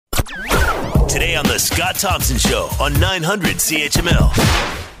Today on The Scott Thompson Show on 900 CHML.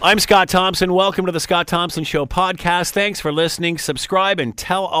 I'm Scott Thompson. Welcome to The Scott Thompson Show podcast. Thanks for listening. Subscribe and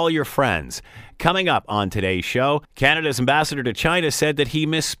tell all your friends. Coming up on today's show, Canada's ambassador to China said that he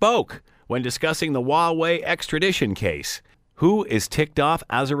misspoke when discussing the Huawei extradition case. Who is ticked off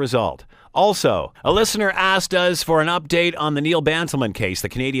as a result? Also, a listener asked us for an update on the Neil Bantelman case, the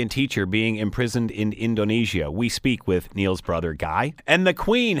Canadian teacher being imprisoned in Indonesia. We speak with Neil's brother, Guy. And the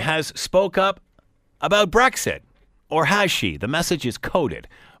Queen has spoke up about Brexit. Or has she? The message is coded.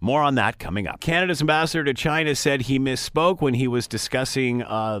 More on that coming up. Canada's ambassador to China said he misspoke when he was discussing the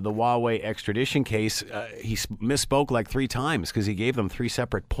Huawei extradition case. He misspoke like 3 times because he gave them 3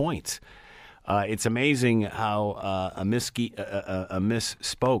 separate points. It's amazing how a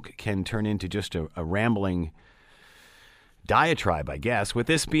misspoke can turn into just a rambling diatribe, I guess. With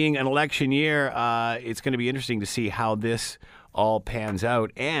this being an election year, it's going to be interesting to see how this all pans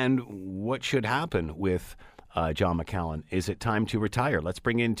out and what should happen with John McCallum. Is it time to retire? Let's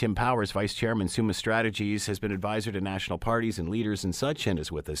bring in Tim Powers, Vice Chairman, Summa Strategies, has been advisor to national parties and leaders and such, and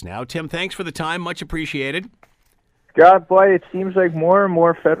is with us now. Tim, thanks for the time. Much appreciated. God, boy, it seems like more and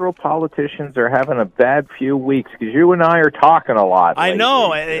more federal politicians are having a bad few weeks because you and I are talking a lot lately. I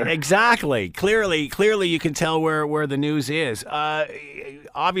know, exactly. Clearly, you can tell where the news is.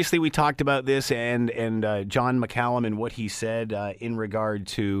 Obviously, we talked about this and John McCallum and what he said in regard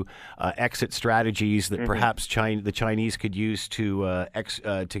to exit strategies that perhaps the Chinese could use to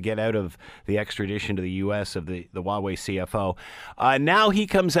get out of the extradition to the U.S. of the Huawei CFO. Now he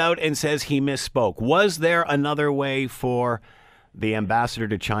comes out and says he misspoke. Was there another way for the ambassador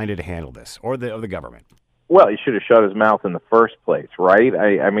to China to handle this, or the government? Well, he should have shut his mouth in the first place, right?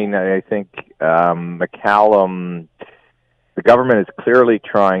 I think McCallum, the government is clearly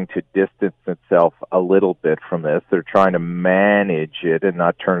trying to distance itself a little bit from this. They're trying to manage it and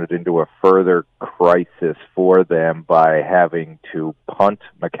not turn it into a further crisis for them by having to punt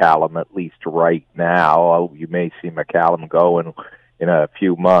McCallum, at least right now. You may see McCallum go in a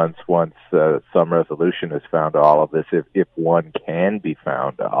few months once some resolution is found to all of this, if one can be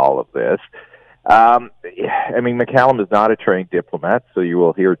found to all of this. McCallum is not a trained diplomat, so you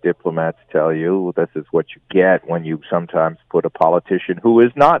will hear diplomats tell you this is what you get when you sometimes put a politician who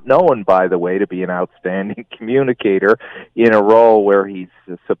is not known, by the way, to be an outstanding communicator in a role where he's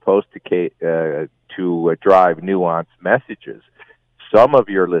supposed to drive nuanced messages. Some of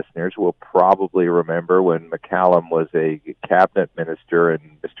your listeners will probably remember when McCallum was a cabinet minister in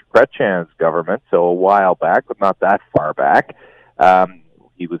Mr. Chrétien's government, so a while back, but not that far back.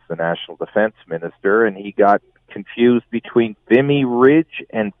 He was the national defense minister, and he got confused between Vimy Ridge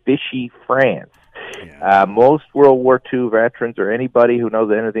and Vichy France. Yeah. Most World War II veterans or anybody who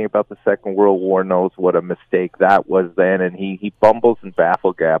knows anything about the Second World War knows what a mistake that was then, and he bumbles and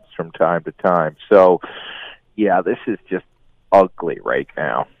baffle gaps from time to time. So, yeah, this is just ugly right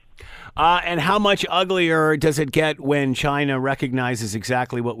now. And how much uglier does it get when China recognizes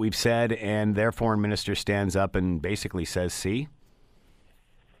exactly what we've said and their foreign minister stands up and basically says, see?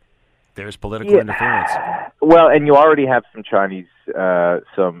 There's political interference. Well, and you already have some Chinese,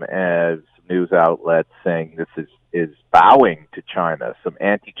 some news outlets saying this is bowing to China, some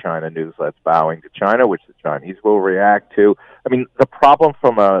anti-China news outlets bowing to China, which the Chinese will react to. I mean, the problem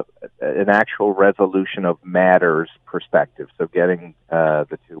from an actual resolution of matters perspective, so getting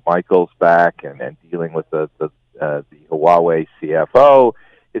the 2 Michaels back and dealing with the Huawei CFO,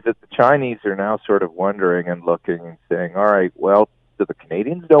 is that the Chinese are now sort of wondering and looking and saying, all right, well, do the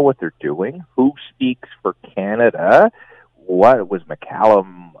Canadians know what they're doing? Who speaks for Canada? What was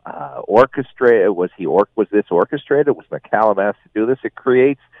McCallum orchestrated? Was this orchestrated? Was McCallum asked to do this? It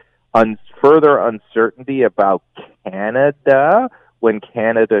creates further uncertainty about Canada when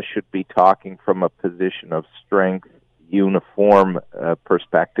Canada should be talking from a position of strength, uniform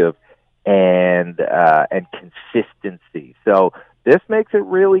perspective, and consistency. So this makes it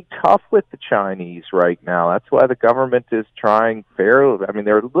really tough with the Chinese right now. That's why the government is trying fairly. I mean,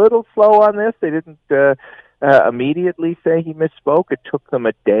 they're a little slow on this. They didn't immediately say he misspoke. It took them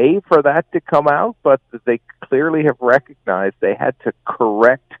a day for that to come out, but they clearly have recognized they had to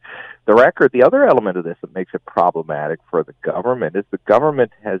correct the record. The other element of this that makes it problematic for the government is the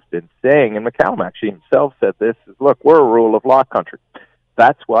government has been saying, and McCallum actually himself said this, is, look, we're a rule of law country.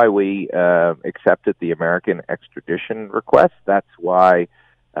 That's why we accepted the American extradition request. That's why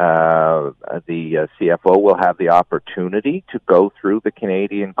the CFO will have the opportunity to go through the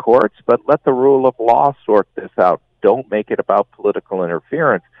Canadian courts, but let the rule of law sort this out. Don't make it about political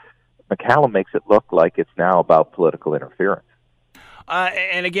interference. McCallum makes it look like it's now about political interference.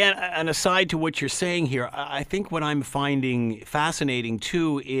 And again, an aside to what you're saying here, I think what I'm finding fascinating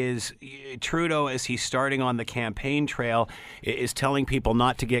too is Trudeau, as he's starting on the campaign trail, is telling people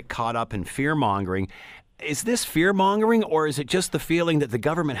not to get caught up in fear-mongering. Is this fear-mongering, or is it just the feeling that the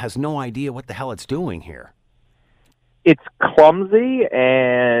government has no idea what the hell it's doing here? It's clumsy,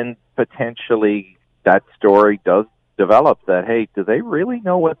 and potentially that story does develop that, hey, do they really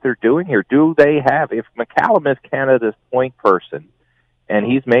know what they're doing here? Do they have, if McCallum is Canada's point person and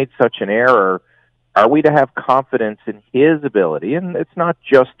he's made such an error, are we to have confidence in his ability? And it's not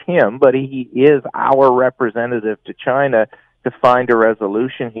just him, but he is our representative to China to find a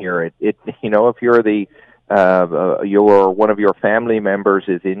resolution here. If you're you're one of your family members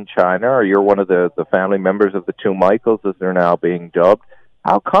is in China, or you're one of the family members of the two Michaels, as they're now being dubbed,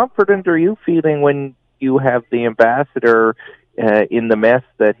 how confident are you feeling when you have the ambassador in the mess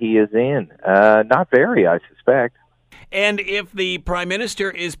that he is in? Not very, I suspect. And if the Prime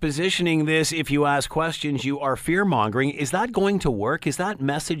Minister is positioning this, if you ask questions, you are fear-mongering, is that going to work? Is that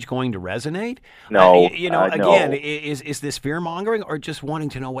message going to resonate? No. Again, no. Is this fear-mongering or just wanting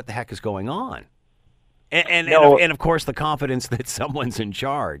to know what the heck is going on? And of course, the confidence that someone's in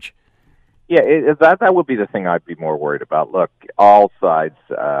charge. Yeah, that would be the thing I'd be more worried about. Look, all sides,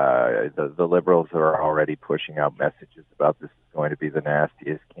 the Liberals are already pushing out messages about this is going to be the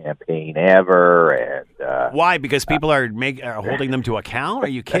nastiest campaign ever. And why? Because people are holding them to account? Are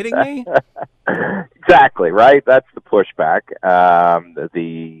you kidding me? Exactly, right? That's the pushback.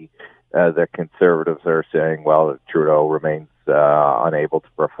 The Conservatives are saying, well, Trudeau remains unable to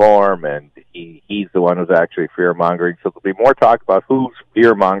perform, and he's the one who's actually fear-mongering. So there'll be more talk about who's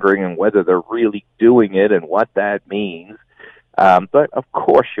fear-mongering and whether they're really doing it and what that means. But, of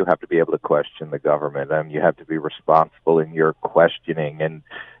course, you have to be able to question the government, and you have to be responsible in your questioning. And,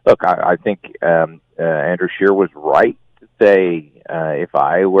 look, I think Andrew Scheer was right to say if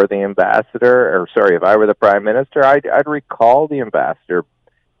I were the Prime Minister, I'd recall the ambassador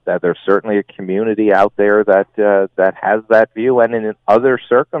that there's certainly a community out there that has that view, and in other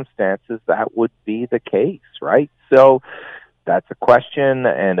circumstances that would be the case, right? So that's a question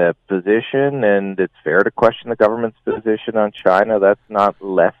and a position, and it's fair to question the government's position on China. That's not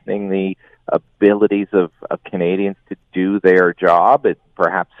lessening the abilities of Canadians to do their job. It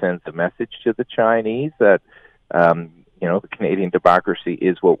perhaps sends a message to the Chinese that the Canadian democracy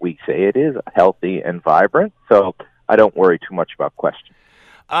is what we say it is, healthy and vibrant. So I don't worry too much about questions.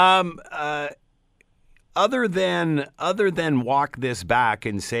 Other than walk this back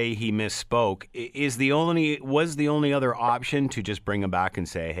and say he misspoke, was the only other option to just bring him back and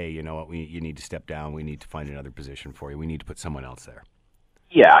say, hey, you know what, you need to step down. We need to find another position for you. We need to put someone else there.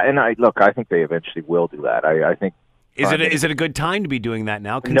 Yeah, and I think they eventually will do that. I think. Is it a good time to be be doing that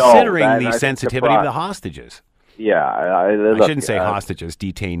now, considering the sensitivity of the hostages? Yeah, I shouldn't say hostages,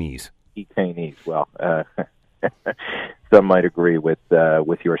 detainees. Detainees. Well. Some might agree with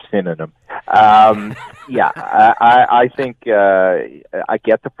your synonym. I think I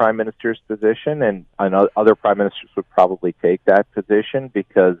get the Prime Minister's position, and other Prime Ministers would probably take that position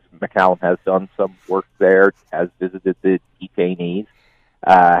because McCallum has done some work there, has visited the detainees,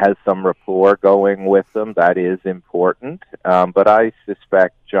 has some rapport going with them. That is important. But I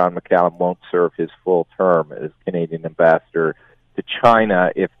suspect John McCallum won't serve his full term as Canadian ambassador to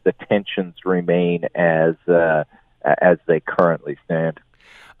China if the tensions remain as they currently stand.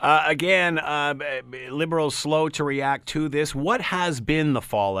 Again, Liberals slow to react to this. What has been the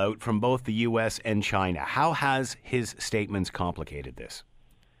fallout from both the U.S. and China? How has his statements complicated this?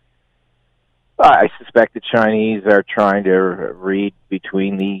 I suspect the Chinese are trying to read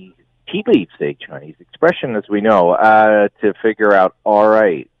between the tea leaves, a Chinese expression, as we know, to figure out, all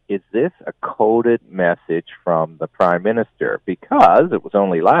right, is this a coded message from the Prime Minister? Because it was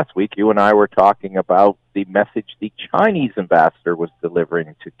only last week you and I were talking about the message the Chinese ambassador was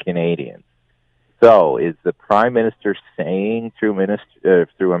delivering to Canadians. So is the Prime Minister saying through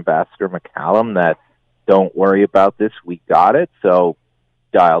Ambassador McCallum that don't worry about this, we got it, so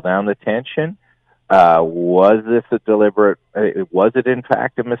dial down the tension? Was this was it in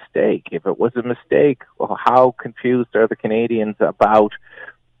fact a mistake? If it was a mistake, well, how confused are the Canadians about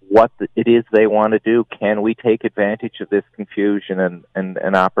what it is they want to do? Can we take advantage of this confusion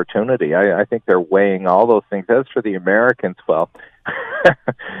and opportunity? I think they're weighing all those things. As for the Americans, well,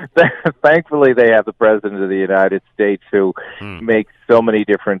 thankfully they have the President of the United States who makes so many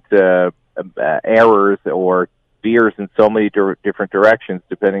different errors or veers in so many different directions,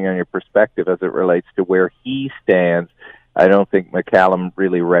 depending on your perspective as it relates to where he stands. I don't think McCallum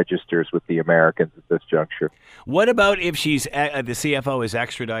really registers with the Americans at this juncture. What about if she's the CFO is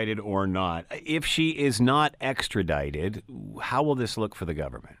extradited or not? If she is not extradited, how will this look for the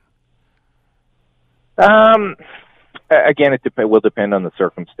government? Again, it will depend on the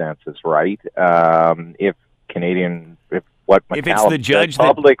circumstances, right? If what if it's McCallum the judge said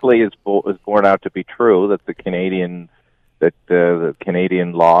publicly is borne out to be true, that the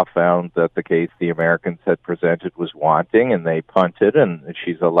Canadian law found that the case the Americans had presented was wanting, and they punted, and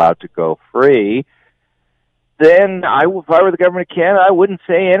she's allowed to go free, then if I were the government of Canada, I wouldn't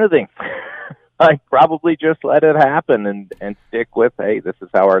say anything. I'd probably just let it happen and stick with, hey, this is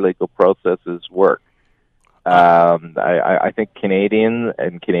how our legal processes work. I think Canadian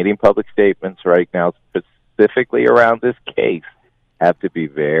public statements right now, specifically around this case, have to be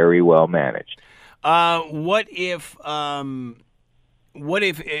very well managed. What if the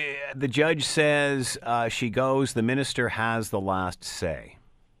judge says she goes, the minister has the last say?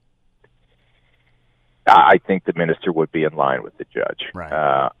 I think the minister would be in line with the judge.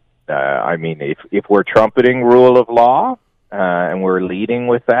 Right. I mean, if we're trumpeting rule of law and we're leading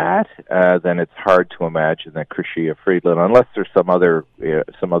with that, then it's hard to imagine that Chrystia Freeland, unless there's some other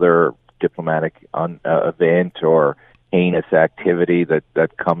diplomatic event or heinous activity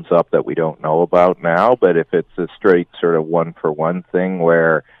that comes up that we don't know about now. But if it's a straight sort of one-for-one thing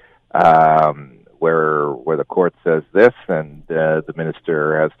where the court says this and the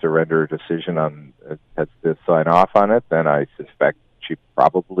minister has to render a decision has to sign off on it, then I suspect she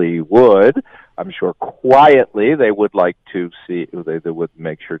probably would. I'm sure quietly they would like to see, they would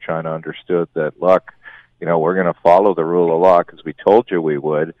make sure China understood that, look, we're going to follow the rule of law because we told you we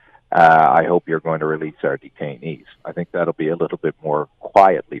would. I hope you're going to release our detainees. I think that'll be a little bit more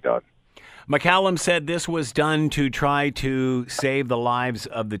quietly done. McCallum said this was done to try to save the lives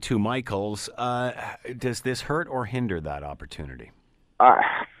of the two Michaels. Does this hurt or hinder that opportunity?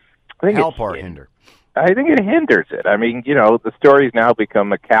 I think help or hinder? I think it hinders it. I mean, the story's now become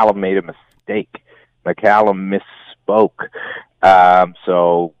McCallum made a mistake. McCallum misspoke.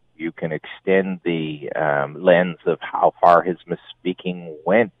 So you can extend the lens of how far his misspeaking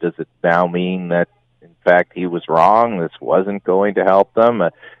went. Does it now mean that, in fact, he was wrong? This wasn't going to help them?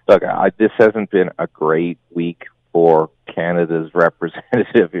 Look, this hasn't been a great week for Canada's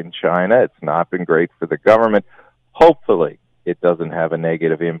representative in China. It's not been great for the government. Hopefully, it doesn't have a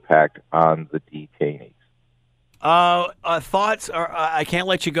negative impact on the detainees. Thoughts are, I can't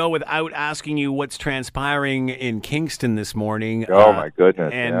let you go without asking you what's transpiring in Kingston this morning. Oh, my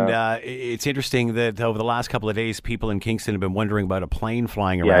goodness. And it's interesting that over the last couple of days, people in Kingston have been wondering about a plane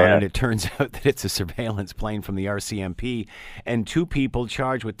flying around, and it turns out that it's a surveillance plane from the RCMP, and two people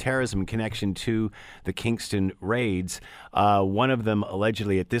charged with terrorism in connection to the Kingston raids. One of them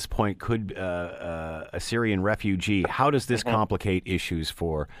allegedly at this point could a Syrian refugee. How does this complicate issues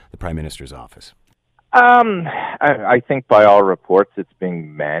for the Prime Minister's office? I think by all reports it's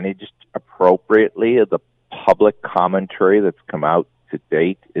being managed appropriately. The public commentary that's come out to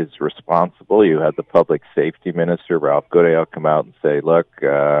date is responsible. You had the Public Safety Minister, Ralph Goodale, come out and say, look,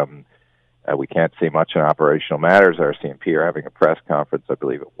 we can't say much on operational matters. RCMP are having a press conference, I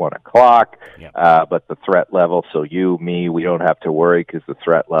believe, at 1 o'clock. Yep. But the threat level, so we don't have to worry because the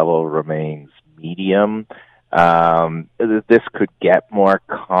threat level remains medium. This could get more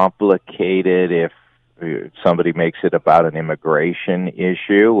complicated if somebody makes it about an immigration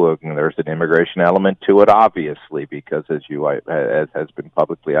issue. There's an immigration element to it, obviously, because as has been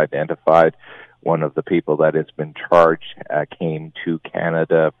publicly identified, one of the people that has been charged came to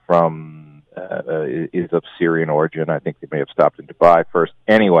Canada from is of Syrian origin. I think they may have stopped in Dubai first.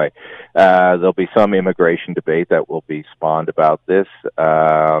 Anyway, there'll be some immigration debate that will be spawned about this.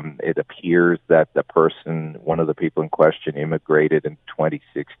 It appears that one of the people in question, immigrated in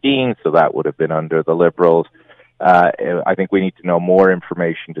 2016, so that would have been under the Liberals. I think we need to know more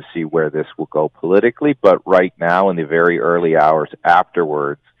information to see where this will go politically, but right now, in the very early hours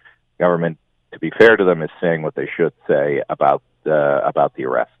afterwards, government, to be fair to them, is saying what they should say about the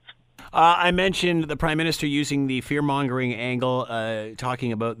arrests. I mentioned the Prime Minister using the fear-mongering angle,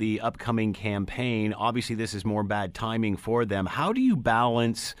 talking about the upcoming campaign. Obviously, this is more bad timing for them. How do you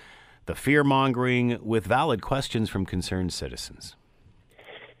balance the fear-mongering with valid questions from concerned citizens?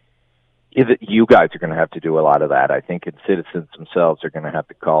 You guys are going to have to do a lot of that. I think citizens themselves are going to have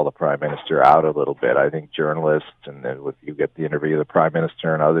to call the Prime Minister out a little bit. I think journalists, and then if you get the interview of the Prime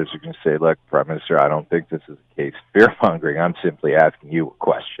Minister and others, are going to say, look, Prime Minister, I don't think this is a case of fear-mongering. I'm simply asking you a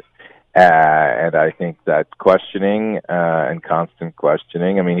question. And I think that questioning and constant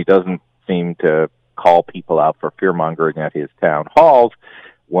questioning, I mean, he doesn't seem to call people out for fear-mongering at his town halls.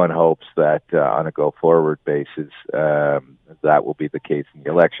 one hopes that on a go-forward basis, that will be the case in the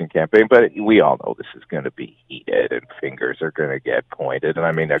election campaign. But we all know this is going to be heated and fingers are going to get pointed. And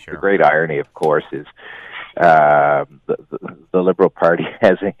I mean, the great irony, of course, is the Liberal Party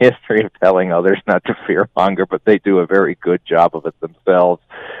has a history of telling others not to fearmonger, but they do a very good job of it themselves.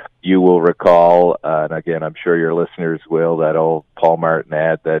 You will recall, and again, I'm sure your listeners will, that old Paul Martin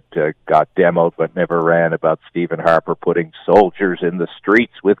ad that got demoed but never ran about Stephen Harper putting soldiers in the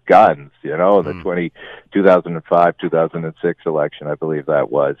streets with guns, in the 2005, 2006 election, I believe that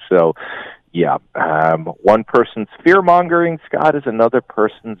was. So, yeah, one person's fear-mongering, Scott, is another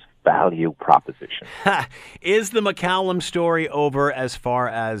person's value proposition. Is the McCallum story over as far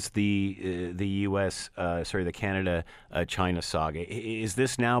as the Canada-China saga? Is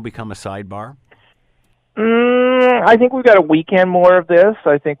this now become a sidebar? I think we've got a weekend more of this.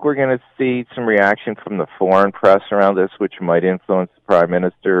 I think we're going to see some reaction from the foreign press around this, which might influence the Prime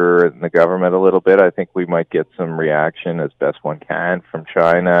Minister and the government a little bit. I think we might get some reaction as best one can from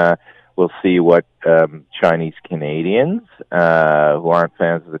China. We'll see what Chinese Canadians who aren't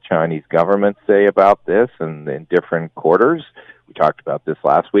fans of the Chinese government say about this and in different quarters. We talked about this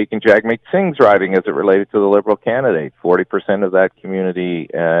last week in Jagmeet Singh's riding as it related to the Liberal candidate. 40% of that community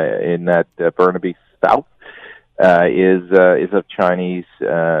in that Burnaby South is of Chinese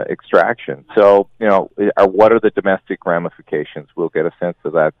extraction. So, what are the domestic ramifications? We'll get a sense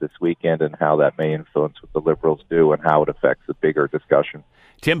of that this weekend and how that may influence what the Liberals do and how it affects the bigger discussion.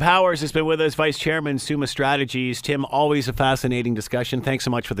 Tim Powers has been with us, Vice Chairman, Summa Strategies. Tim, always a fascinating discussion. Thanks so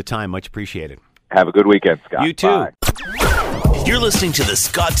much for the time. Much appreciated. Have a good weekend, Scott. You too. Bye. You're listening to the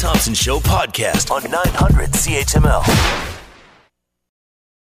Scott Thompson Show podcast on 900 CHML.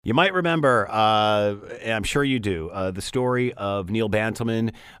 You might remember, I'm sure you do, the story of Neil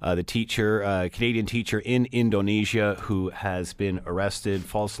Bantelman, the teacher, Canadian teacher in Indonesia who has been arrested,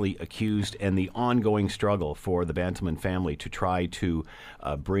 falsely accused, and the ongoing struggle for the Bantelman family to try to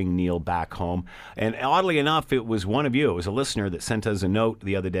bring Neil back home. And oddly enough, it was one of you, it was a listener that sent us a note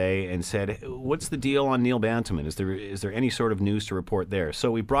the other day and said, what's the deal on Neil Bantelman? Is there any sort of news to report there?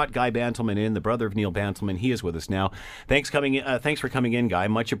 So we brought Guy Bantelman in, the brother of Neil Bantelman. He is with us now. Thanks for coming in, Guy.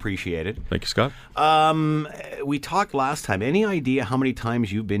 Much appreciated. Thank you, Scott. We talked last time. Any idea how many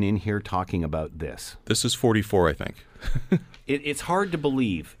times you've been in here talking about this? This is 44, I think. It's hard to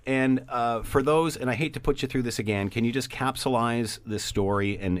believe. And for those, and I hate to put you through this again, can you just capsulize this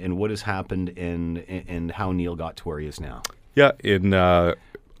story and what has happened and how Neil got to where he is now? Yeah, in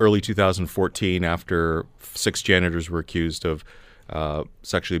early 2014, after 6 janitors were accused of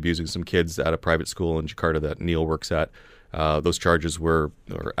sexually abusing some kids at a private school in Jakarta that Neil works at, those charges or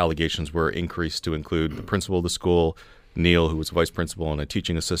allegations were increased to include the principal of the school, Neil, who was vice principal, and a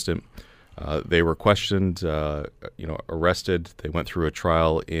teaching assistant. They were questioned, arrested. They went through a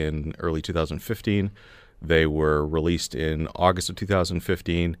trial in early 2015. They were released in August of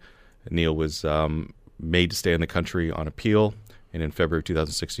 2015. Neil was made to stay in the country on appeal, and in February of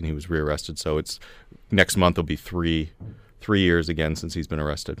 2016 he was rearrested. So it's next month will be three years again since he's been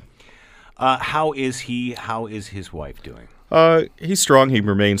arrested. How is he? How is his wife doing? He's strong. He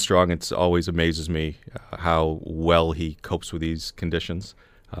remains strong. It always amazes me how well he copes with these conditions.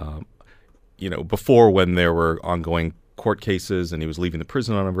 Before, when there were ongoing court cases and he was leaving the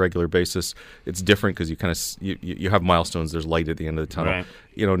prison on a regular basis, it's different because you kind of you have milestones. There's light at the end of the tunnel.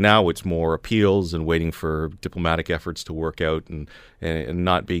 Right. Now it's more appeals and waiting for diplomatic efforts to work out and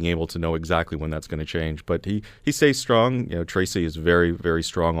not being able to know exactly when that's going to change. But he stays strong. Tracy is very, very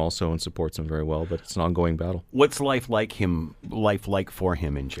strong also and supports him very well. But it's an ongoing battle. What's life like for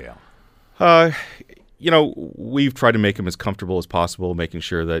him in jail? We've tried to make him as comfortable as possible, making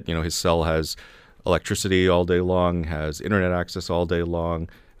sure that his cell has electricity all day long, has internet access all day long.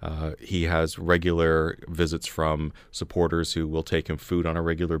 He has regular visits from supporters who will take him food on a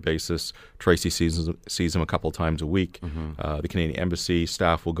regular basis. Tracy sees him a couple times a week. Mm-hmm. The Canadian Embassy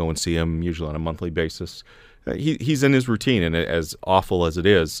staff will go and see him usually on a monthly basis. He's in his routine, and as awful as it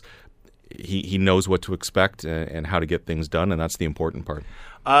is, he knows what to expect and how to get things done, and that's the important part.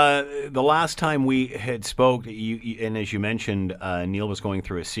 The last time we had spoke, and as you mentioned, Neil was going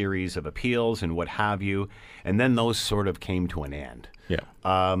through a series of appeals and what have you, and then those sort of came to an end. Yeah.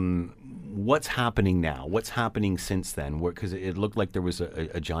 What's happening now? What's happening since then? Because it looked like there was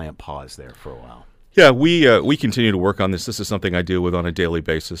a giant pause there for a while. Yeah, we continue to work on this. This is something I deal with on a daily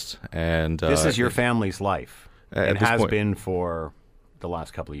basis, and this is your family's life. It has been for the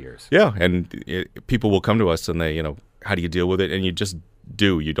last couple of years. Yeah, and people will come to us and they, how do you deal with it? And you just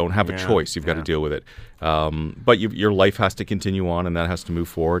do. You don't have a choice. You've got to deal with it. But your life has to continue on, and that has to move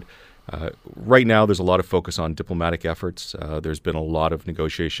forward. Right now, there's a lot of focus on diplomatic efforts. There's been a lot of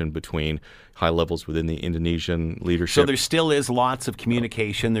negotiation between high levels within the Indonesian leadership. So there still is lots of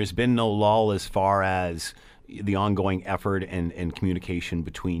communication. There's been no lull as far as the ongoing effort and communication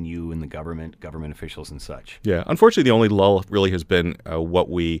between you and the government officials and such. Yeah, unfortunately, the only lull really has been what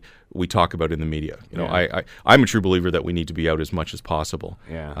we talk about in the media. I'm a true believer that we need to be out as much as possible.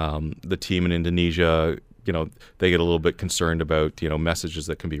 Yeah. The team in Indonesia, they get a little bit concerned about messages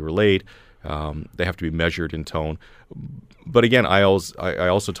that can be relayed. They have to be measured in tone. But again, I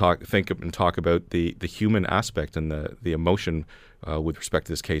also talk about the human aspect and the emotion with respect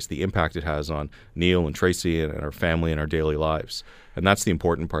to this case, the impact it has on Neil and Tracy and our family and our daily lives. And that's the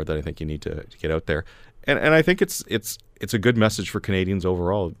important part that I think you need to get out there. And I think it's a good message for Canadians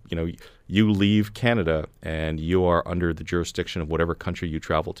overall. You leave Canada and you are under the jurisdiction of whatever country you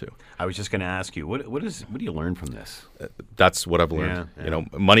travel to. I was just going to ask you, what do you learn from this? That's what I've learned. Yeah.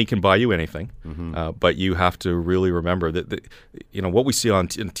 Money can buy you anything, but you have to really remember that what we see on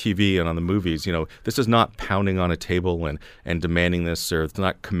TV and on the movies. This is not pounding on a table and demanding this, or it's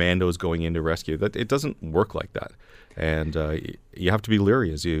not commandos going in to rescue. That it doesn't work like that. And you have to be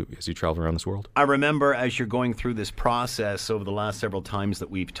leery as you travel around this world. I remember as you're going through this process over the last several times that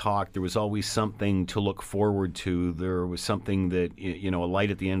we've talked, there was always something to look forward to. There was something that, a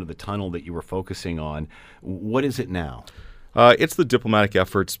light at the end of the tunnel that you were focusing on. What is it now? It's the diplomatic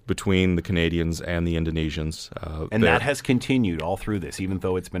efforts between the Canadians and the Indonesians. And that has continued all through this, even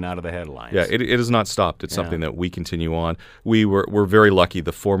though it's been out of the headlines. Yeah, it has not stopped. It's something that we continue on. We're very lucky.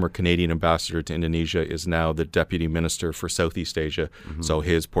 The former Canadian ambassador to Indonesia is now the deputy minister for Southeast Asia. Mm-hmm. So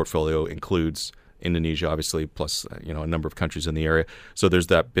his portfolio includes Indonesia, obviously, plus a number of countries in the area. So there's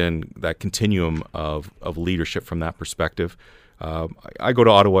been that continuum of leadership from that perspective. I go to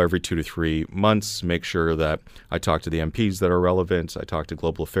Ottawa every 2 to 3 months, make sure that I talk to the MPs that are relevant. I talk to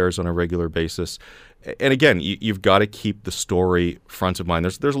Global Affairs on a regular basis. And again, you've got to keep the story front of mind.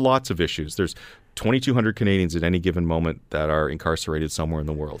 There's lots of issues. There's 2,200 Canadians at any given moment that are incarcerated somewhere in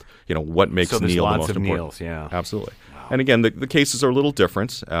the world. What makes Neil the most important? Neils, yeah. Absolutely. Wow. And again, the cases are a little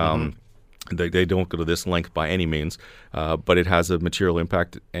different. They don't go to this length by any means, but it has a material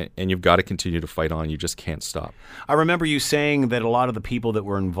impact, and you've got to continue to fight on. You just can't stop. I remember you saying that a lot of the people that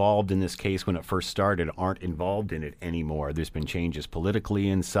were involved in this case when it first started aren't involved in it anymore. There's been changes politically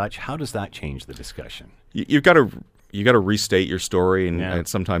and such. How does that change the discussion? You've got to restate your story, and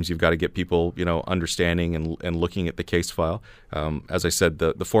sometimes you've got to get people, understanding and looking at the case file. As I said,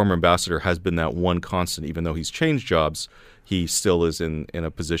 the former ambassador has been that one constant, even though he's changed jobs. He still is in a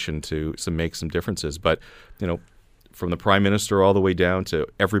position to make some differences. But, from the prime minister all the way down to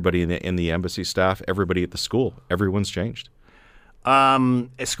everybody in the embassy staff, everybody at the school, everyone's changed.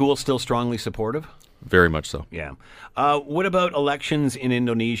 Is school still strongly supportive? Very much so. Yeah. What about elections in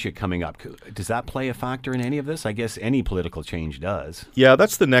Indonesia coming up? Does that play a factor in any of this? I guess any political change does. Yeah,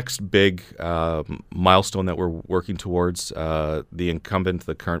 that's the next big milestone that we're working towards. The incumbent,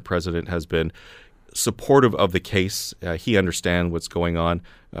 the current president, has been supportive of the case. He understands what's going on.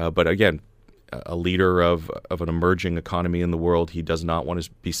 But again, a leader of an emerging economy in the world, he does not want to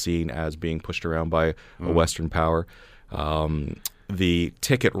be seen as being pushed around by a Western power. The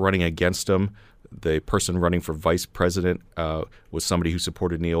ticket running against him, the person running for vice president, was somebody who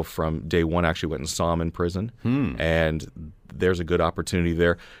supported Neil from day one, actually went and saw him in prison. And there's a good opportunity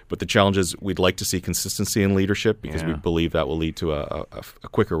there. But the challenge is we'd like to see consistency in leadership because we believe that will lead to a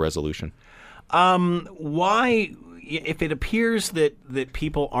quicker resolution. Why, if it appears that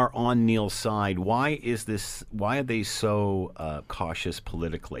people are on Neil's side, why are they so cautious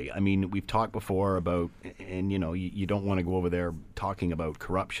politically? I mean, we've talked before about, and you don't want to go over there talking about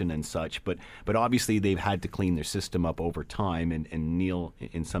corruption and such, but obviously they've had to clean their system up over time, and Neil,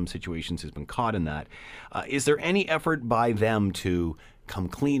 in some situations, has been caught in that. Is there any effort by them to come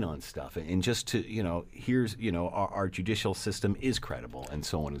clean on stuff and just to, here's, our judicial system is credible and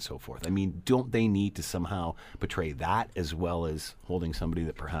so on and so forth? I mean, don't they need to somehow portray that as well as holding somebody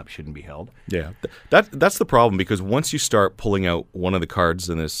that perhaps shouldn't be held? Yeah, that's the problem, because once you start pulling out one of the cards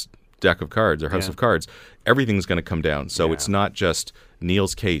in this deck of cards or house of cards, everything's going to come down. So it's not just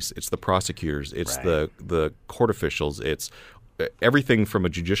Neil's case, it's the prosecutors, it's the court officials, it's everything from a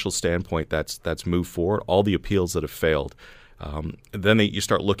judicial standpoint that's moved forward, all the appeals that have failed. Then you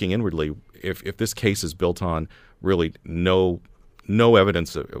start looking inwardly. If this case is built on really no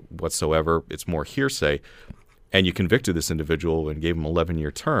evidence whatsoever, it's more hearsay, and you convicted this individual and gave him an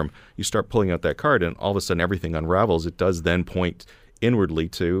 11-year term, you start pulling out that card, and all of a sudden everything unravels. It does then point inwardly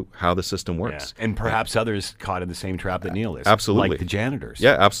to how the system works. And perhaps others caught in the same trap that Neil is. Absolutely. Like the janitors.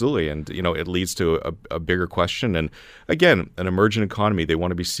 Yeah, absolutely. And, it leads to a bigger question. And again, an emergent economy, they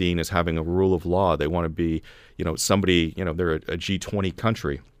want to be seen as having a rule of law. They want to be, somebody, they're a G20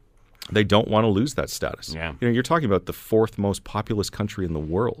 country. They don't want to lose that status. Yeah. You're talking about the fourth most populous country in the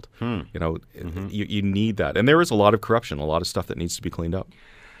world. You need that. And there is a lot of corruption, a lot of stuff that needs to be cleaned up.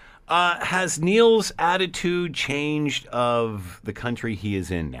 Has Neil's attitude changed of the country he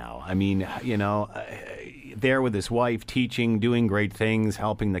is in now? I mean, there with his wife, teaching, doing great things,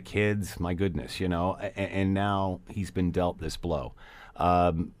 helping the kids, my goodness, and now he's been dealt this blow.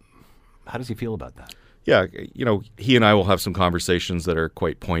 How does he feel about that? Yeah, he and I will have some conversations that are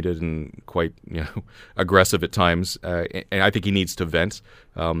quite pointed and quite, aggressive at times. And I think he needs to vent.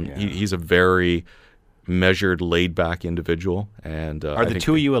 He's a very measured, laid-back individual. And are the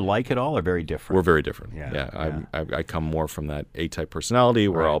two of you alike at all, or very different? We're very different. I come more from that A-type personality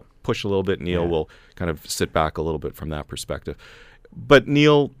where I'll push a little bit. Neil will kind of sit back a little bit from that perspective. But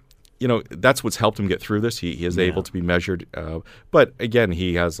Neil, that's what's helped him get through this. He is able to be measured. But again,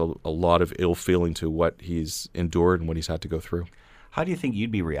 he has a lot of ill feeling to what he's endured and what he's had to go through. How do you think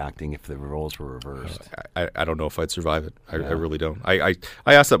you'd be reacting if the roles were reversed? I don't know if I'd survive it. I really don't. I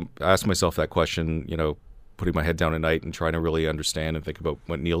asked myself that question, putting my head down at night and trying to really understand and think about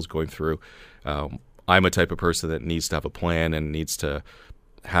what Neil's going through. I'm a type of person that needs to have a plan and needs to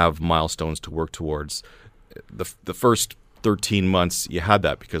have milestones to work towards. The first 13 months, you had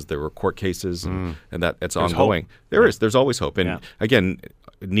that because there were court cases and that it's There's ongoing. Hope. There's always hope. And again,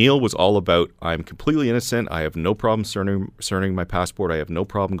 Neil was all about, I'm completely innocent. I have no problem cerning my passport. I have no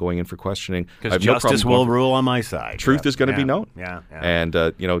problem going in for questioning. Because justice will rule on my side. Truth is going to be known. Yeah. And,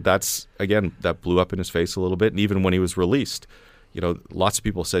 that's, again, that blew up in his face a little bit. And even when he was released, lots of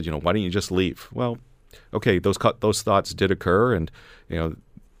people said, why don't you just leave? Well, okay, those thoughts did occur and,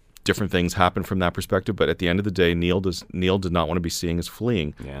 different things happen from that perspective, but at the end of the day, Neil did not want to be seen as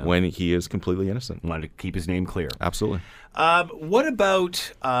fleeing when he is completely innocent. Wanted to keep his name clear. Absolutely. What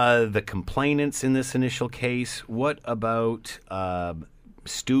about the complainants in this initial case? What about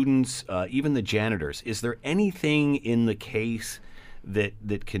students, even the janitors? Is there anything in the case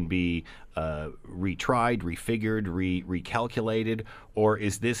that can be retried, refigured, recalculated, or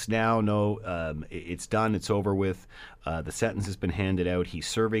is this now it's done, it's over with, the sentence has been handed out, he's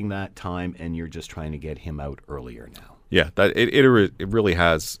serving that time, and you're just trying to get him out earlier now? Yeah, it really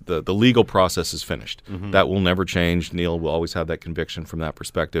has. The legal process is finished. That will never change. Neil will always have that conviction from that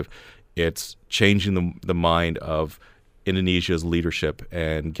perspective. It's changing the mind of Indonesia's leadership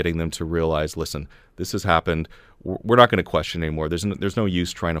and getting them to realize, listen, this has happened. We're not going to question anymore. There's no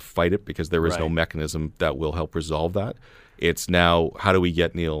use trying to fight it because there is no mechanism that will help resolve that. It's now, how do we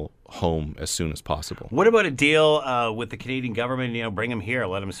get Neil home as soon as possible? What about a deal with the Canadian government? Bring him here,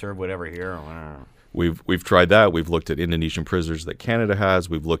 let him serve whatever here. We've tried that. We've looked at Indonesian prisoners that Canada has.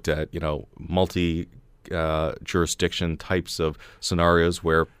 We've looked at multi jurisdiction types of scenarios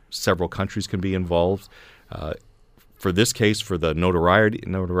where several countries can be involved. For this case, for the notoriety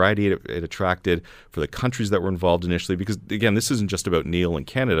it attracted, for the countries that were involved initially, because again, this isn't just about Neil in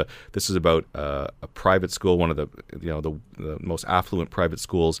Canada. This is about a private school, one of the most affluent private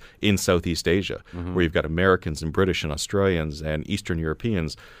schools in Southeast Asia, where you've got Americans and British and Australians and Eastern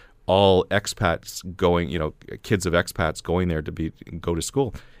Europeans, all expats going, kids of expats going there to go to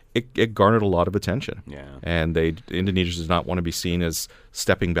school. It garnered a lot of attention, and Indonesia does not want to be seen as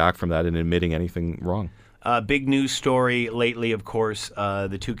stepping back from that and admitting anything wrong. Big news story lately, of course,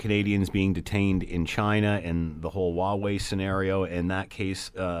 the two Canadians being detained in China and the whole Huawei scenario, and that case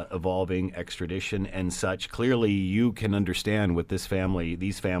evolving extradition and such. Clearly, you can understand what these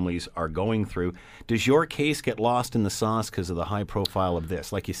families are going through. Does your case get lost in the sauce because of the high profile of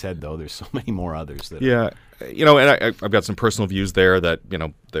this? Like you said, though, there's so many more others. That and I've got some personal views there that,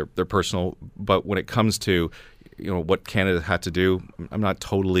 they're personal, but when it comes to what Canada had to do, I'm not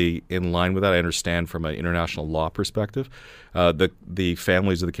totally in line with that. I understand from an international law perspective. The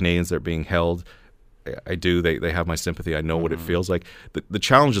families of the Canadians that are being held, I do. They have my sympathy. I know what it feels like. The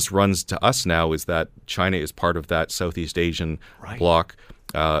challenge just runs to us now is that China is part of that Southeast Asian bloc.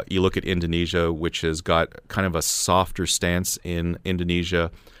 You look at Indonesia, which has got kind of a softer stance in Indonesia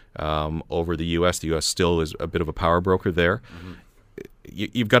over the U.S. The U.S. still is a bit of a power broker there.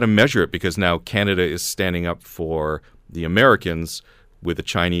 You've got to measure it because now Canada is standing up for the Americans with a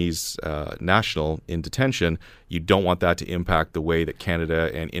Chinese national in detention. you don't want that to impact the way that Canada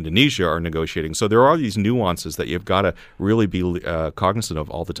and Indonesia are negotiating. So there are these nuances that you've got to really be cognizant of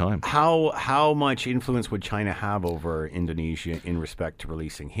all the time. How much influence would China have over Indonesia in respect to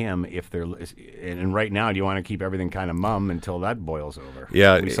releasing him? If they're and right now, do you want to keep everything kind of mum until that boils over?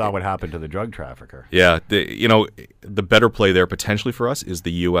 Yeah, we saw what happened to the drug trafficker. Yeah, the better play there potentially for us is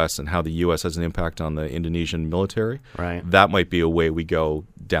the U.S. and how the U.S. has an impact on the Indonesian military. Right. That might be a way we go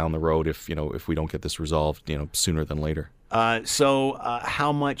down the road if we don't get this resolved sooner than later. So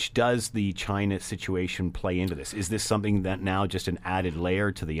how much does the China situation play into this? Is this something that now just an added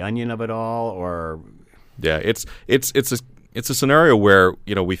layer to the onion of it all, or? Yeah, it's a scenario where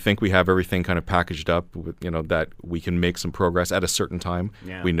we think we have everything kind of packaged up, with, that we can make some progress at a certain time.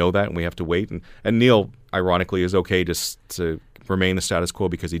 Yeah. We know that, and we have to wait. And Neil, ironically, is okay to remain the status quo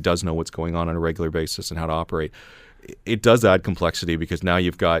because he does know what's going on a regular basis and how to operate. It does add complexity because now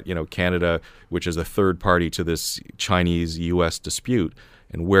you've got Canada, which is a third party to this Chinese-U.S. dispute,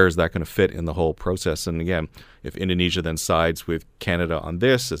 and where is that going to fit in the whole process? And again, if Indonesia then sides with Canada on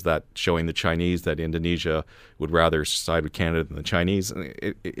this, is that showing the Chinese that Indonesia would rather side with Canada than the Chinese?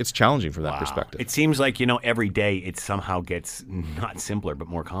 It's challenging from that perspective. It seems like every day it somehow gets not simpler but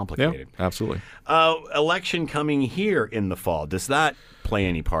more complicated. Yeah, absolutely. Election coming here in the fall, does that play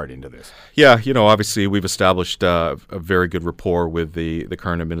any part into this? Yeah, obviously we've established a very good rapport with the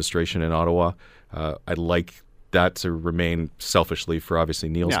current administration in Ottawa. I'd like that to remain selfishly for obviously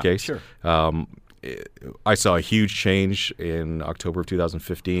Neil's case. Sure. I saw a huge change in October of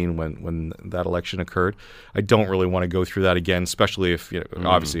 2015 when that election occurred. I don't really want to go through that again, especially if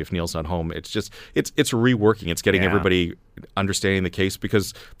obviously if Neil's not home. It's just it's reworking. It's getting everybody understanding the case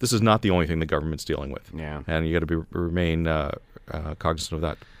because this is not the only thing the government's dealing with. Yeah, and you got to remain cognizant of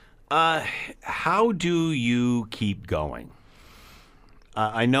that. How do you keep going?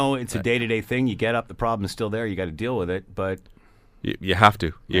 I know it's a day-to-day thing. You get up, the problem's still there. You got to deal with it, but you have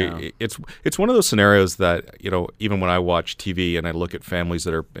to. Yeah. It's one of those scenarios that even when I watch TV and I look at families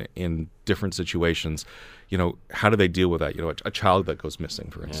that are in different situations, how do they deal with that? A child that goes missing,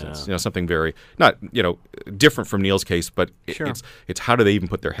 for instance. Something very not different from Neil's case, but sure. it's how do they even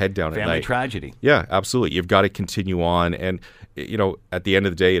put their head down at night? Family tragedy. Yeah, absolutely. You've got to continue on, and at the end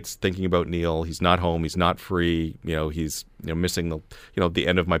of the day, it's thinking about Neil. He's not home. He's not free. He's missing the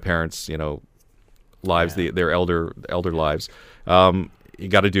end of my parents. Lives, their elder lives. You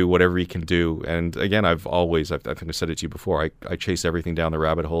got to do whatever you can do. And again, I think I said it to you before, I chase everything down the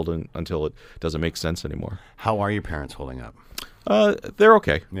rabbit hole until it doesn't make sense anymore. How are your parents holding up? They're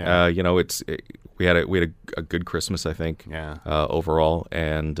okay. Yeah. We had a good Christmas, I think. Yeah. Overall,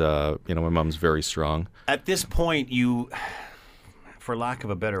 and my mom's very strong. At this point, for lack of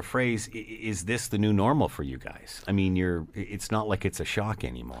a better phrase, is this the new normal for you guys? I mean, it's not like it's a shock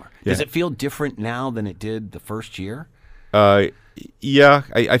anymore. Does it feel different now than it did the first year? Yeah,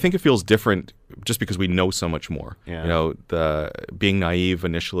 I think it feels different just because we know so much more. Yeah. The being naive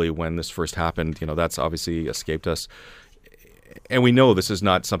initially when this first happened, that's obviously escaped us. And we know this is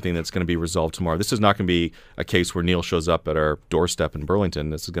not something that's going to be resolved tomorrow. This is not going to be a case where Neil shows up at our doorstep in Burlington.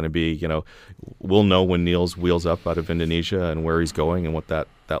 This is going to be, we'll know when Neil's wheels up out of Indonesia and where he's going and what that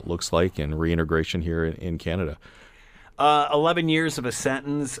looks like and reintegration here in Canada. 11 years of a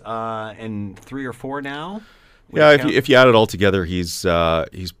sentence and 3 or 4 now? Yeah, if you add it all together, he's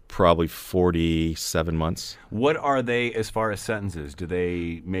probably 47 months. What are they as far as sentences? Do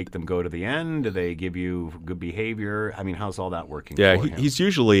they make them go to the end? Do they give you good behavior? I mean, how's all that working? Yeah, for him? He's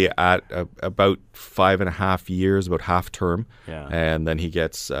usually at about 5.5 years, about half term. Yeah. And then he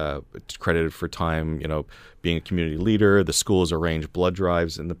gets credited for time, being a community leader. The school has arranged blood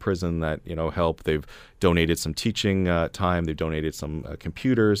drives in the prison that, help. They've donated some teaching time. They've donated some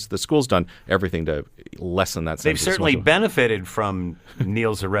computers. The school's done everything to lessen that sentence. They've certainly benefited from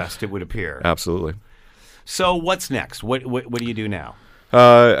Neil's arrest, it would appear. Absolutely. So what's next? What do you do now?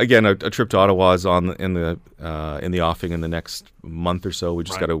 Again, a trip to Ottawa is in the offing in the next month or so. We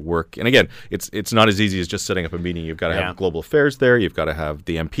just got to work, and again, it's not as easy as just setting up a meeting. You've got to have global affairs there. You've got to have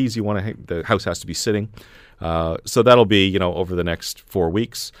the MPs. The House has to be sitting. So that'll be over the next 4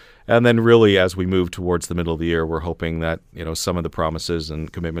 weeks, and then really as we move towards the middle of the year, we're hoping that some of the promises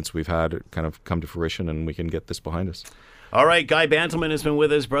and commitments we've had kind of come to fruition, and we can get this behind us. All right, Guy Bantelman has been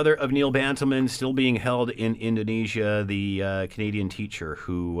with us, brother of Neil Bantelman, still being held in Indonesia, the Canadian teacher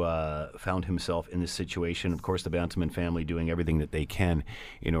who found himself in this situation. Of course, the Bantelman family doing everything that they can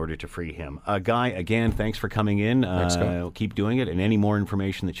in order to free him. Guy, again, thanks for coming in. Thanks, Scott. Keep doing it, and any more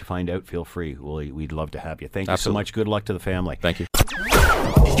information that you find out, feel free. We'd love to have you. Thank you so much. Good luck to the family. Thank you.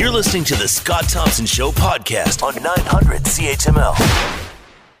 You're listening to the Scott Thompson Show podcast on 900 CHML.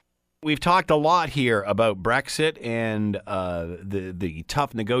 We've talked a lot here about Brexit and the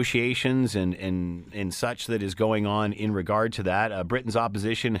tough negotiations and such that is going on in regard to that. Britain's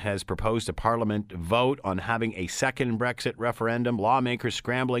opposition has proposed a parliament vote on having a second Brexit referendum. Lawmakers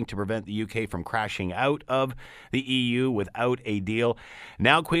scrambling to prevent the UK from crashing out of the EU without a deal.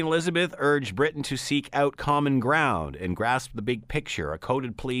 Now Queen Elizabeth urged Britain to seek out common ground and grasp the big picture, a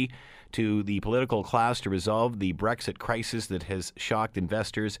coded plea to the political class to resolve the Brexit crisis that has shocked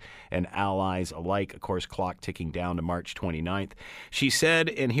investors and allies alike. Of course, clock ticking down to March 29th. She said,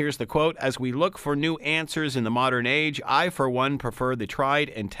 and here's the quote, "As we look for new answers in the modern age, I, for one, prefer the tried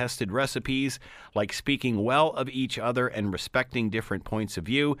and tested recipes, like speaking well of each other and respecting different points of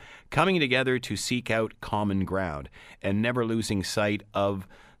view, coming together to seek out common ground, and never losing sight of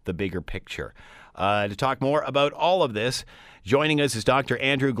the bigger picture." To talk more about all of this, joining us is Dr.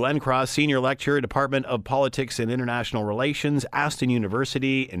 Andrew Glencross, Senior Lecturer, Department of Politics and International Relations, Aston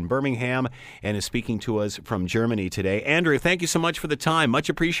University in Birmingham, and is speaking to us from Germany today. Andrew, thank you so much for the time. Much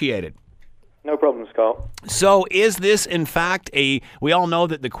appreciated. No problem, Scott. So is this, in fact, we all know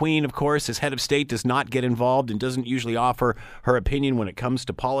that the Queen, of course, as head of state, does not get involved and doesn't usually offer her opinion when it comes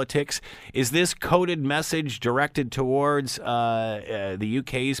to politics. Is this coded message directed towards the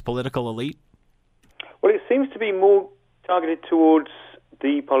UK's political elite? Well, it seems to be more targeted towards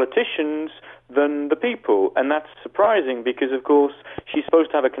the politicians than the people, and that's surprising because, of course, she's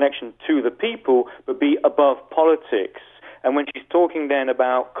supposed to have a connection to the people but be above politics. And when she's talking then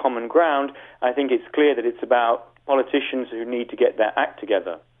about common ground, I think it's clear that it's about politicians who need to get their act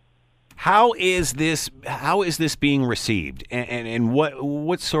together. How is this being received, and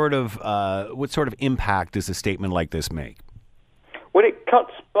what sort of impact does a statement like this make? Well, it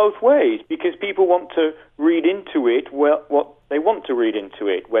cuts both ways because people want to read into it what they want to read into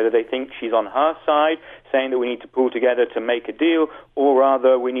it, whether they think she's on her side, saying that we need to pull together to make a deal, or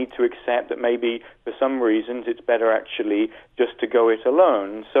rather we need to accept that maybe for some reasons it's better actually just to go it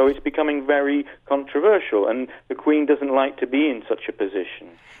alone. So it's becoming very controversial, and the Queen doesn't like to be in such a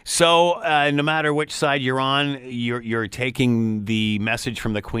position. So no matter which side you're on, you're taking the message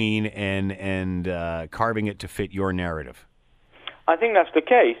from the Queen and carving it to fit your narrative. I think that's the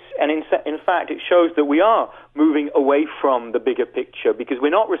case, and in fact it shows that we are moving away from the bigger picture because we're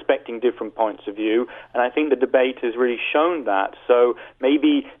not respecting different points of view, and I think the debate has really shown that. So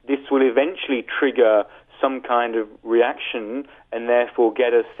maybe this will eventually trigger some kind of reaction and therefore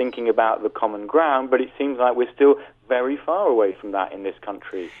get us thinking about the common ground, but it seems like we're still very far away from that in this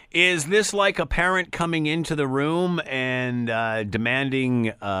country. Is this like a parent coming into the room and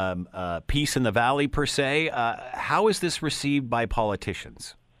demanding peace in the valley, per se? How is this received by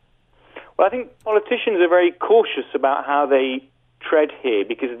politicians? Well, I think politicians are very cautious about how they tread here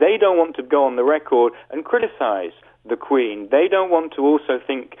because they don't want to go on the record and criticize the Queen. They don't want to also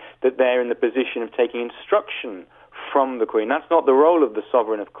think that they're in the position of taking instruction from the Queen. That's not the role of the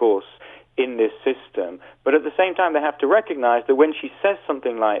sovereign, of course, in this system. But at the same time, they have to recognize that when she says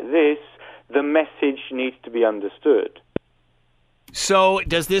something like this, the message needs to be understood. So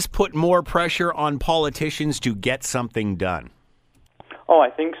does this put more pressure on politicians to get something done? Oh, I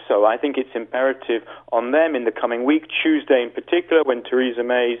think so. I think it's imperative on them in the coming week, Tuesday in particular, when Theresa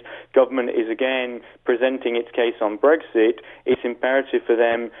May's government is again presenting its case on Brexit. It's imperative for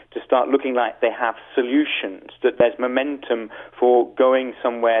them to start looking like they have solutions, that there's momentum for going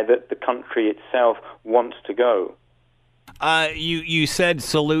somewhere that the country itself wants to go. You said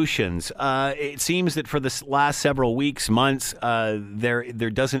solutions. It seems that for the last several weeks, months, there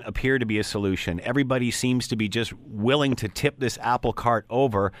doesn't appear to be a solution. Everybody seems to be just willing to tip this apple cart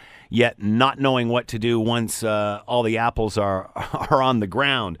over, yet not knowing what to do once all the apples are on the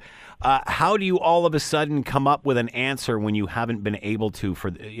ground. How do you all of a sudden come up with an answer when you haven't been able to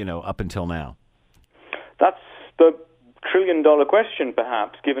for up until now? That's the trillion-dollar question,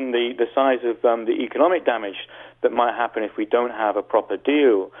 perhaps, given the size of the economic damage that might happen if we don't have a proper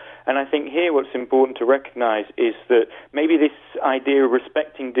deal. And I think here what's important to recognize is that maybe this idea of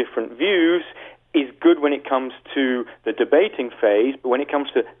respecting different views is good when it comes to the debating phase, but when it comes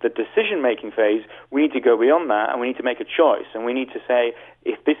to the decision-making phase, we need to go beyond that and we need to make a choice. And we need to say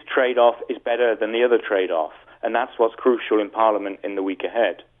if this trade-off is better than the other trade-off. And that's what's crucial in Parliament in the week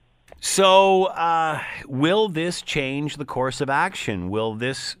ahead. So, will this change the course of action? Will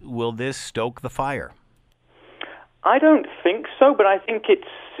this stoke the fire? I don't think so, but I think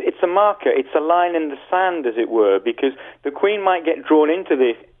it's a marker. It's a line in the sand, as it were, because the Queen might get drawn into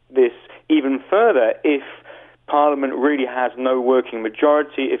this even further if Parliament really has no working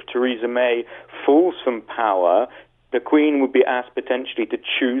majority. If Theresa May falls from power, the Queen would be asked potentially to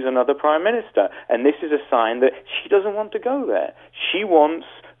choose another Prime Minister. And this is a sign that she doesn't want to go there. She wants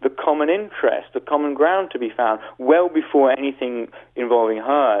the common interest, the common ground to be found, well before anything involving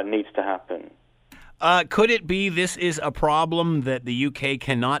her needs to happen. Could it be this is a problem that the UK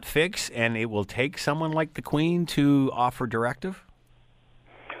cannot fix, and it will take someone like the Queen to offer directive?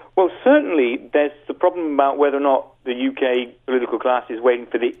 Well, certainly there's the problem about whether or not the UK political class is waiting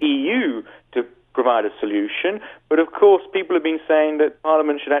for the EU to provide a solution. But of course, people have been saying that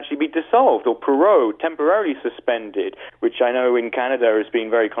Parliament should actually be dissolved or prorogued, temporarily suspended, which I know in Canada has been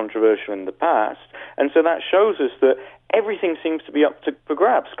very controversial in the past. And so that shows us that everything seems to be up for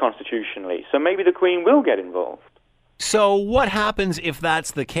grabs constitutionally. So maybe the Queen will get involved. So what happens if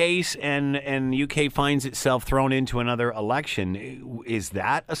that's the case and UK finds itself thrown into another election? Is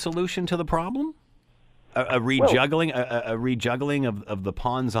that a solution to the problem? A rejuggling, a rejuggling of the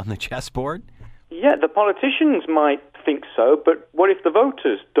pawns on the chessboard? Yeah, the politicians might think so, but what if the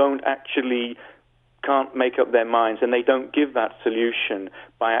voters can't make up their minds and they don't give that solution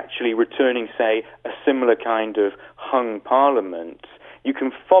by actually returning, say, a similar kind of hung parliament? You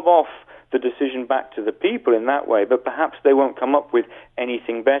can fob off the decision back to the people in that way, but perhaps they won't come up with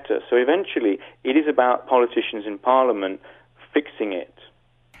anything better. So eventually, it is about politicians in Parliament fixing it.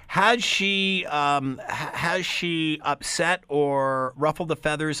 Has she upset or ruffled the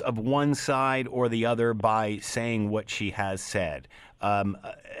feathers of one side or the other by saying what she has said?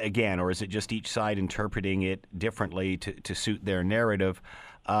 Again, or is it just each side interpreting it differently to suit their narrative?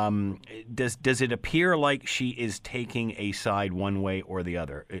 Does it appear like she is taking a side one way or the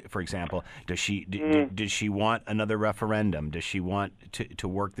other? For example, does she want another referendum? Does she want to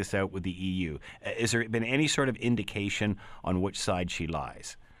work this out with the EU? Has there been any sort of indication on which side she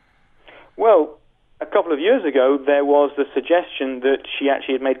lies? Well, a couple of years ago, there was the suggestion that she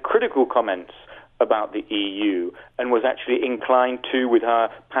actually had made critical comments about the EU and was actually inclined to, with her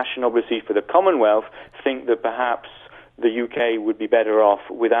passion obviously for the Commonwealth, think that perhaps the UK would be better off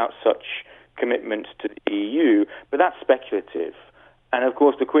without such commitment to the EU. But that's speculative. And of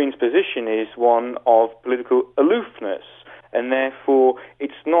course, the Queen's position is one of political aloofness. And therefore,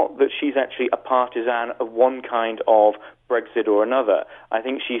 it's not that she's actually a partisan of one kind of Brexit or another. I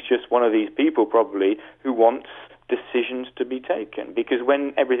think she's just one of these people, probably, who wants decisions to be taken. Because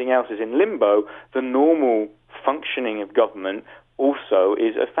when everything else is in limbo, the normal functioning of government also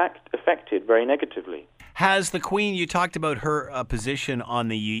is affected very negatively. Has the Queen, you talked about her position on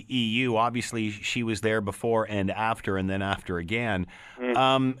the EU, obviously she was there before and then after again.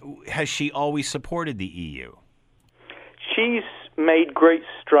 Has she always supported the EU? She's made great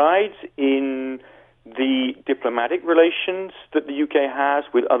strides in the diplomatic relations that the UK has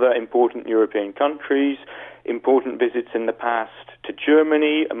with other important European countries, important visits in the past to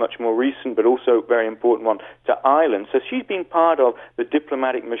Germany, a much more recent but also very important one to Ireland. So she's been part of the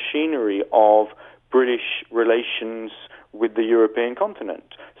diplomatic machinery of British relations with the European continent.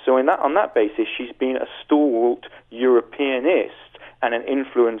 So on that basis, she's been a stalwart Europeanist and an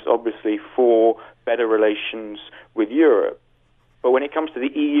influence, obviously, for better relations with Europe. But when it comes to the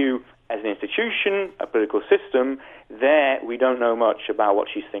EU as an institution, a political system, there we don't know much about what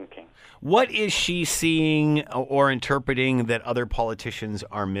she's thinking. What is she seeing or interpreting that other politicians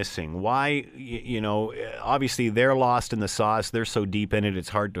are missing? Why, obviously they're lost in the sauce. They're so deep in it, it's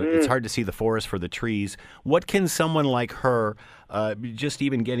hard to see the forest for the trees. What can someone like her, just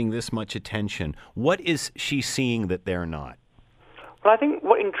even getting this much attention, what is she seeing that they're not? Well, I think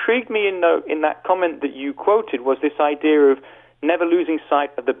what intrigued me in that comment that you quoted was this idea of never losing sight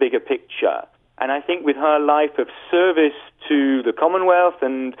of the bigger picture. And I think with her life of service to the Commonwealth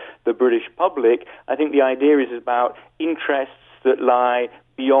and the British public, I think the idea is about interests that lie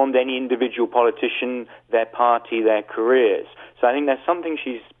beyond any individual politician, their party, their careers. So I think there's something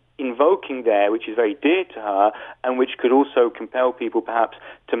she's invoking there which is very dear to her and which could also compel people perhaps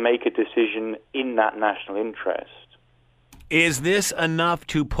to make a decision in that national interest. Is this enough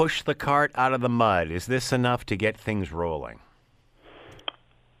to push the cart out of the mud? Is this enough to get things rolling?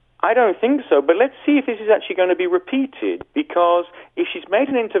 I don't think so, but let's see if this is actually going to be repeated, because if she's made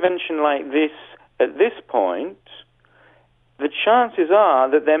an intervention like this at this point, the chances are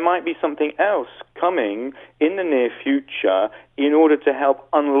that there might be something else coming in the near future in order to help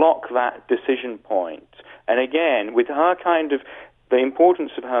unlock that decision point. And again, with her the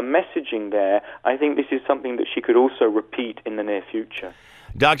importance of her messaging there, I think this is something that she could also repeat in the near future.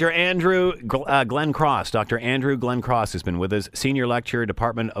 Dr. Andrew Glenn Cross. Dr. Andrew Glenn Cross has been with us, Senior Lecturer,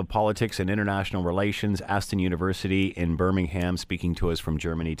 Department of Politics and International Relations, Aston University in Birmingham, speaking to us from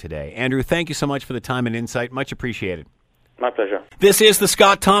Germany today. Andrew, thank you so much for the time and insight. Much appreciated. My pleasure. This is the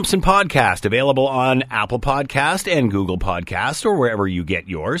Scott Thompson Podcast, available on Apple Podcast and Google Podcast, or wherever you get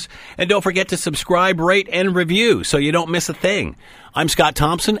yours. And don't forget to subscribe, rate, and review so you don't miss a thing. I'm Scott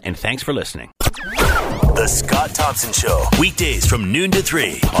Thompson, and thanks for listening. The Scott Thompson Show, weekdays from noon to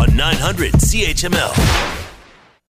 3 on 900 CHML.